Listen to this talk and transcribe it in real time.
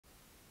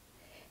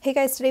Hey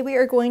guys, today we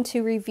are going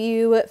to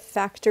review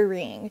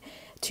factoring.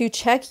 To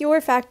check your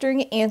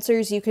factoring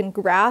answers, you can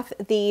graph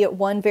the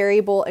one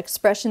variable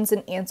expressions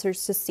and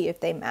answers to see if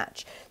they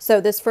match. So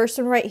this first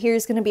one right here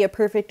is going to be a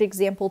perfect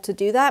example to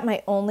do that.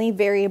 My only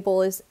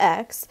variable is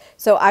x,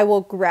 so I will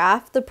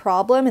graph the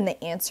problem and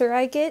the answer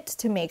I get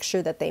to make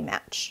sure that they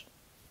match.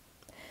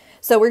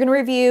 So we're going to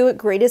review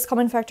greatest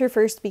common factor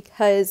first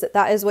because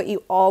that is what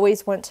you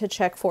always want to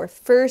check for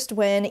first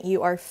when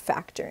you are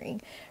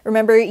factoring.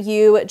 Remember,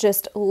 you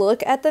just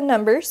look at the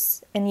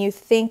numbers and you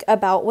think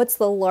about what's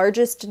the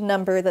largest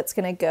number that's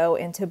going to go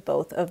into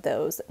both of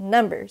those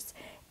numbers.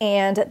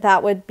 And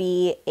that would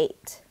be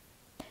 8.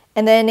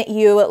 And then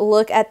you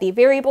look at the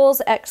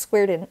variables x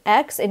squared and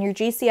x, and your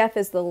GCF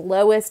is the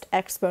lowest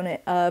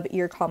exponent of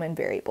your common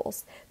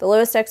variables. The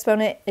lowest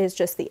exponent is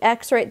just the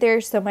x right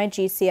there, so my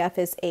GCF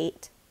is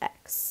 8x.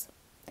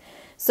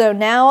 So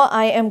now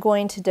I am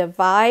going to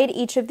divide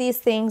each of these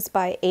things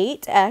by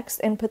 8x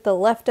and put the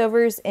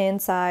leftovers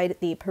inside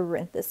the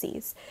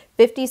parentheses.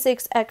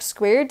 56x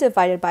squared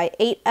divided by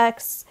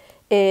 8x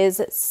is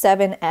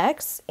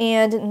 7x,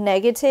 and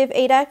negative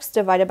 8x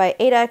divided by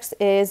 8x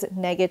is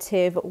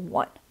negative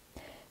 1.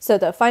 So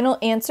the final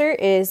answer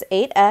is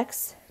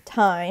 8x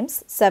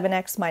times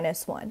 7x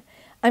minus 1.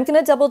 I'm going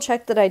to double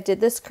check that I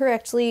did this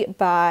correctly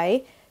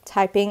by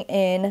typing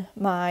in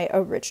my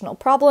original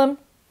problem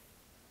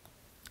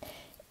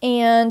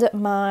and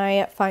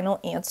my final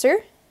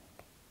answer.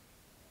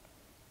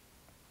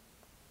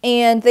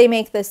 And they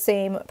make the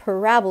same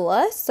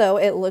parabola, so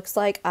it looks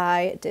like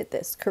I did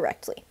this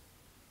correctly.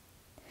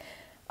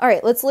 All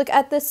right, let's look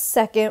at the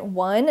second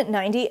one,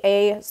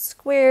 90a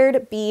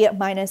squared b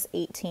minus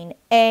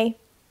 18a.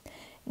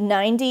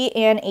 90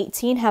 and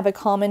 18 have a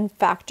common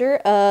factor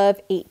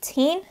of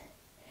 18.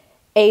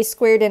 A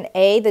squared and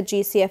a, the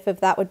GCF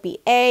of that would be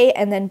a,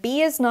 and then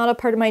b is not a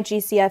part of my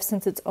GCF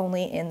since it's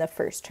only in the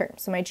first term.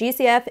 So my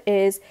GCF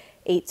is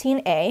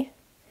 18a.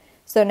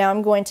 So now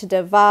I'm going to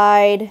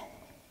divide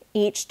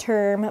each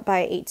term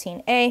by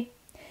 18a.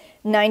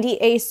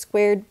 90a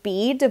squared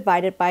b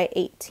divided by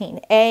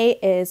 18a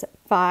is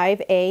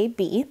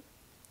 5ab.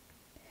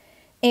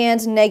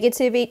 And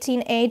negative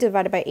 18a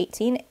divided by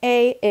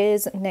 18a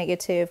is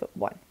negative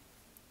 1.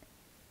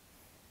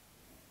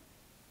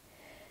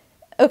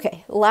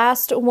 Okay,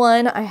 last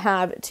one, I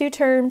have two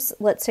terms.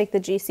 Let's take the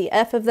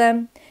GCF of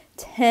them.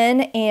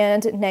 10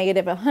 and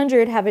negative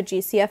 100 have a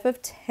GCF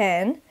of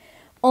 10.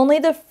 Only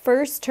the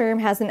first term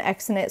has an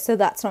x in it, so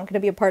that's not going to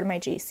be a part of my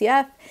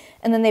GCF.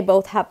 And then they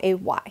both have a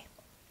y.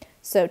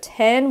 So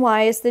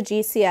 10y is the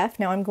GCF.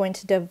 Now I'm going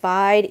to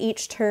divide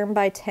each term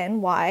by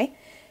 10y.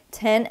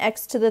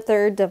 10x to the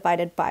third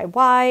divided by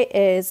y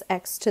is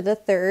x to the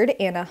third,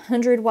 and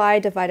 100y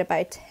divided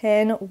by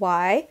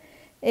 10y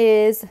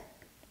is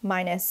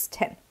minus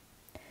 10.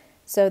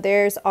 So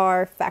there's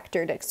our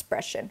factored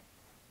expression.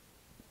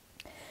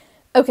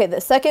 Okay, the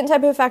second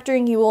type of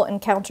factoring you will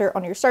encounter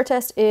on your STAAR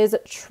test is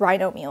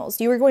trinomials.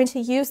 You are going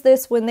to use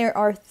this when there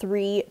are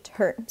 3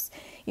 terms.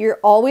 You're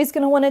always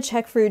going to want to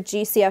check for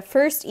GCF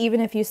first, even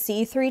if you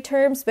see 3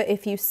 terms, but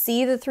if you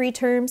see the 3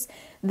 terms,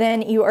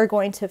 then you are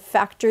going to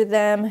factor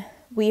them.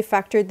 We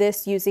factored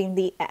this using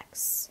the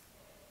x.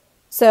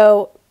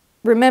 So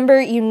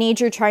remember, you need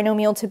your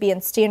trinomial to be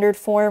in standard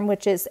form,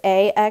 which is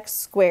ax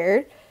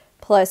squared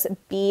plus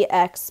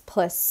bx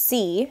plus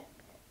c.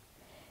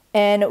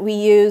 And we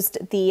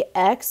used the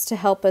x to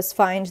help us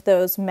find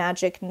those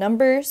magic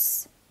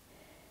numbers.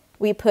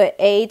 We put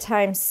a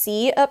times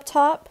c up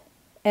top,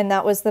 and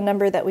that was the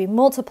number that we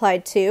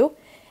multiplied to.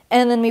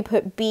 And then we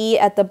put b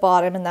at the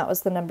bottom, and that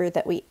was the number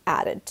that we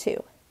added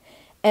to.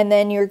 And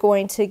then you're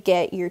going to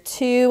get your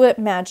 2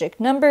 magic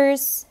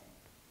numbers,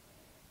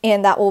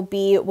 and that will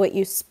be what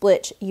you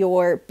split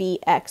your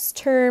bx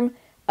term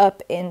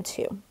up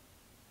into.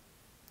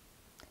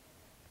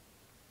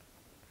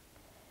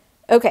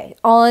 Okay,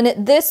 on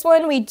this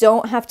one, we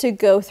don't have to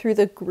go through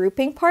the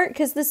grouping part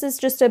because this is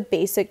just a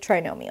basic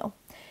trinomial.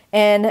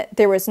 And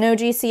there was no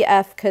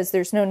GCF because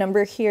there's no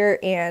number here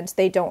and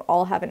they don't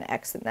all have an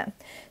x in them.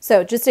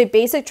 So just a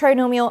basic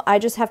trinomial, I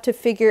just have to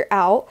figure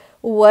out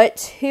what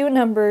 2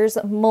 numbers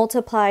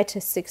multiply to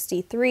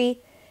 63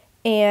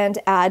 and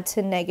add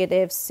to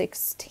negative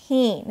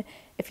 16.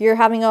 If you're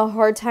having a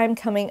hard time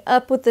coming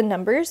up with the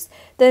numbers,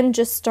 then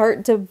just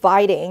start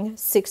dividing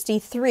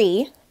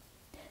 63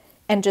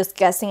 and just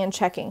guessing and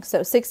checking.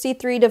 So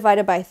 63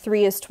 divided by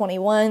 3 is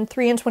 21.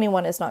 3 and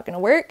 21 is not going to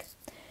work.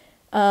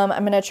 I'm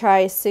going to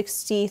try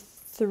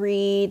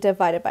 63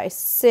 divided by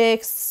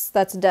 6.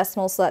 That's a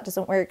decimal, so that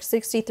doesn't work.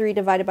 63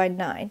 divided by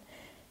 9.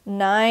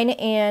 9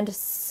 and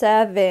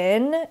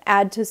 7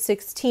 add to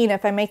 16.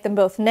 If I make them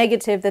both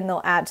negative, then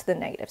they'll add to the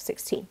negative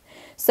 16.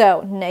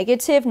 So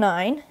negative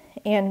 9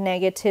 and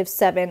negative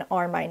 7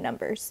 are my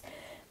numbers.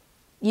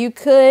 You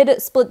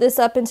could split this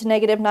up into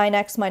negative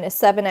 9x minus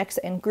 7x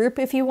and group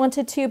if you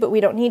wanted to, but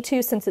we don't need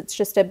to since it's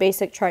just a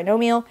basic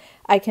trinomial.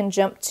 I can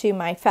jump to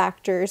my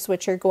factors,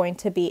 which are going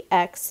to be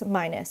x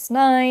minus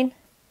 9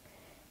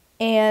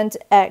 and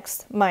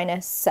x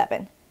minus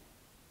 7.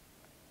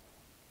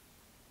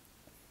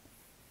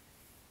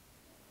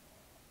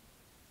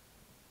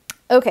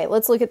 Okay,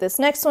 let's look at this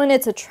next one.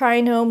 It's a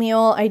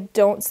trinomial. I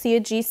don't see a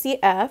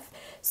GCF,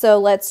 so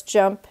let's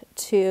jump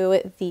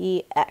to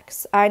the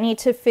x. I need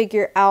to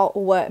figure out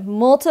what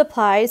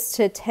multiplies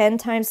to 10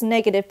 times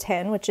negative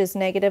 10, which is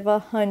negative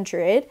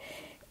 100,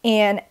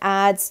 and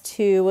adds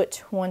to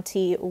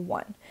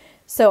 21.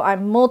 So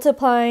I'm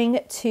multiplying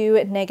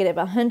to negative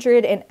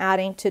 100 and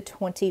adding to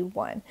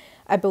 21.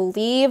 I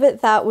believe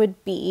that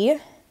would be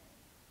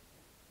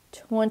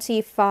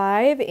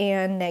 25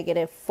 and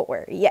negative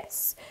 4.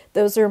 Yes,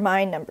 those are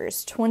my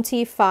numbers,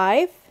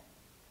 25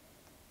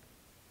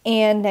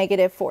 and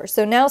negative 4.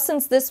 So now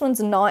since this one's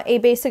not a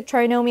basic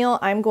trinomial,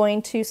 I'm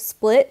going to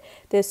split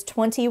this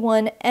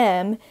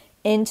 21m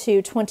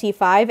into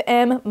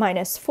 25m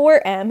minus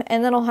 4m,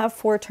 and then I'll have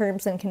 4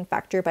 terms and can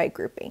factor by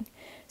grouping.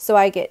 So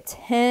I get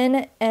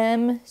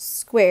 10m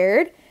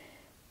squared.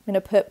 I'm going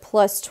to put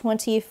plus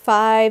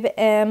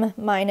 25m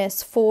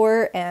minus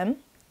 4m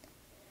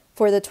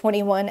for the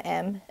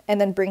 21m,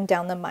 and then bring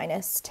down the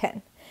minus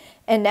 10.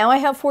 And now I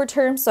have 4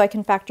 terms, so I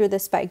can factor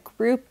this by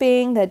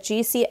grouping. The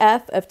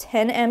GCF of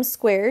 10m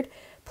squared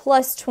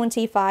plus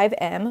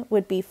 25m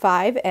would be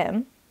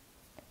 5m.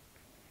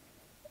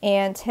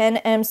 And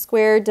 10m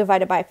squared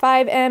divided by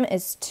 5m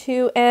is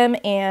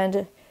 2m,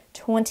 and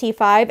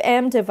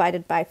 25m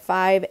divided by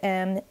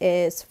 5m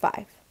is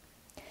 5.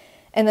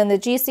 And then the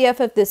GCF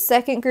of this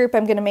second group,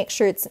 I'm going to make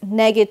sure it's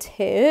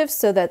negative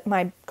so that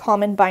my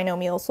common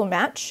binomials will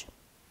match.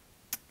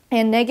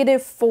 And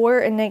negative 4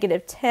 and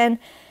negative 10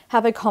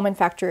 have a common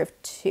factor of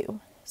 2.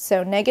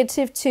 So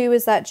negative 2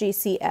 is that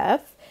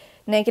GCF.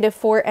 Negative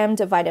 4m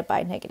divided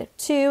by negative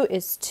 2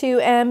 is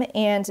 2m,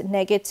 and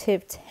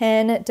negative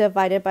 10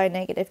 divided by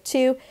negative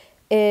 2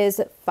 is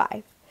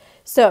 5.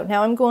 So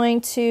now I'm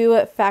going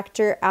to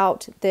factor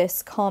out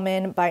this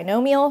common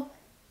binomial.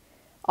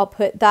 I'll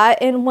put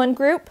that in one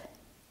group,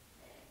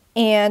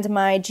 and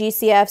my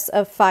GCFs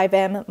of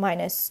 5m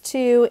minus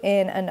 2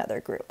 in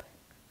another group.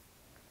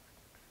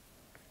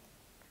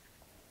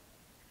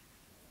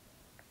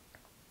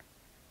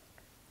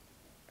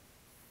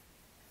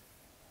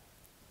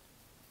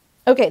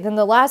 Okay, then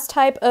the last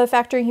type of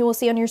factoring you will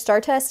see on your STAAR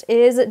test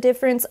is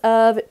difference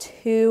of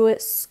 2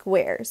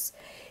 squares.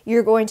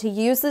 You're going to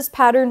use this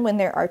pattern when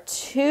there are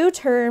 2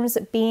 terms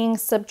being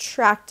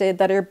subtracted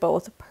that are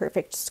both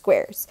perfect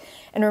squares.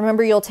 And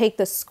remember, you'll take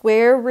the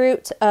square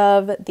root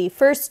of the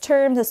first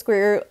term, the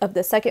square root of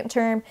the second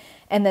term,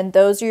 and then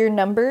those are your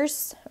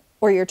numbers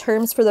or your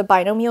terms for the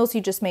binomials.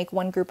 You just make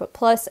one group of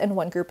plus and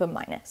one group of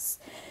minus.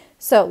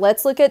 So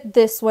let's look at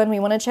this one.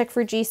 We want to check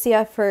for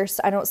GCF first.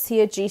 I don't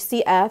see a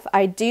GCF.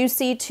 I do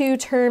see 2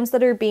 terms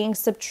that are being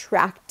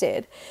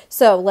subtracted.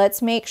 So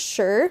let's make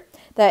sure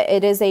that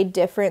it is a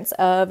difference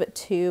of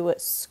 2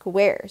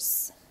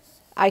 squares.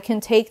 I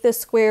can take the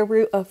square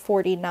root of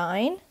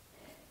 49,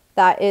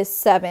 that is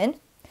 7,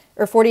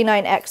 or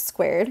 49x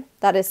squared,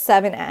 that is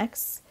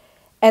 7x,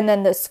 and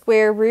then the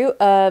square root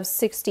of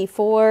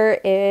 64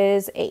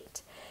 is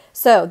 8.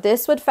 So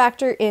this would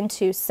factor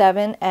into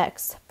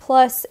 7x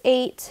plus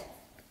 8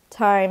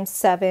 times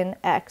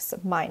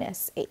 7x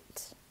minus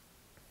 8.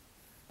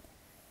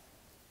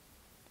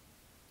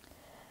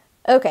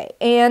 Okay,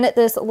 and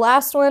this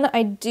last one,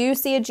 I do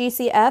see a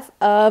GCF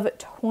of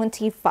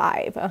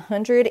 25.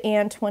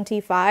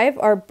 125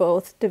 are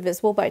both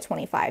divisible by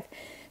 25.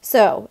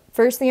 So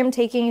first thing I'm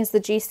taking is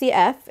the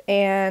GCF,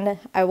 and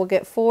I will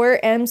get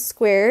 4m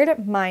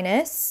squared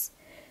minus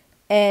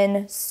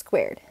n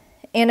squared.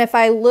 And if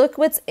I look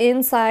what's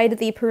inside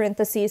the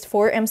parentheses,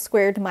 4m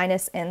squared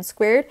minus n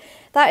squared,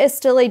 that is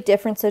still a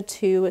difference of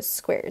 2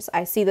 squares.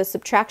 I see the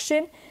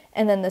subtraction,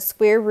 and then the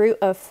square root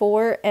of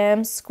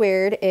 4m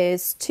squared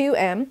is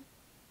 2m,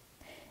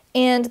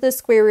 and the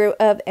square root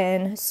of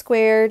n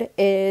squared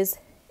is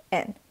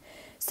n.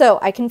 So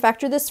I can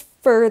factor this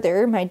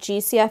further. My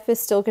GCF is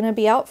still going to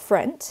be out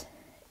front,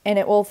 and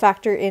it will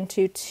factor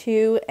into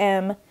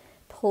 2m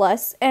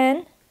plus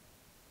n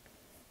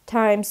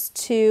times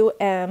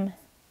 2m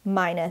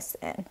minus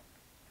n.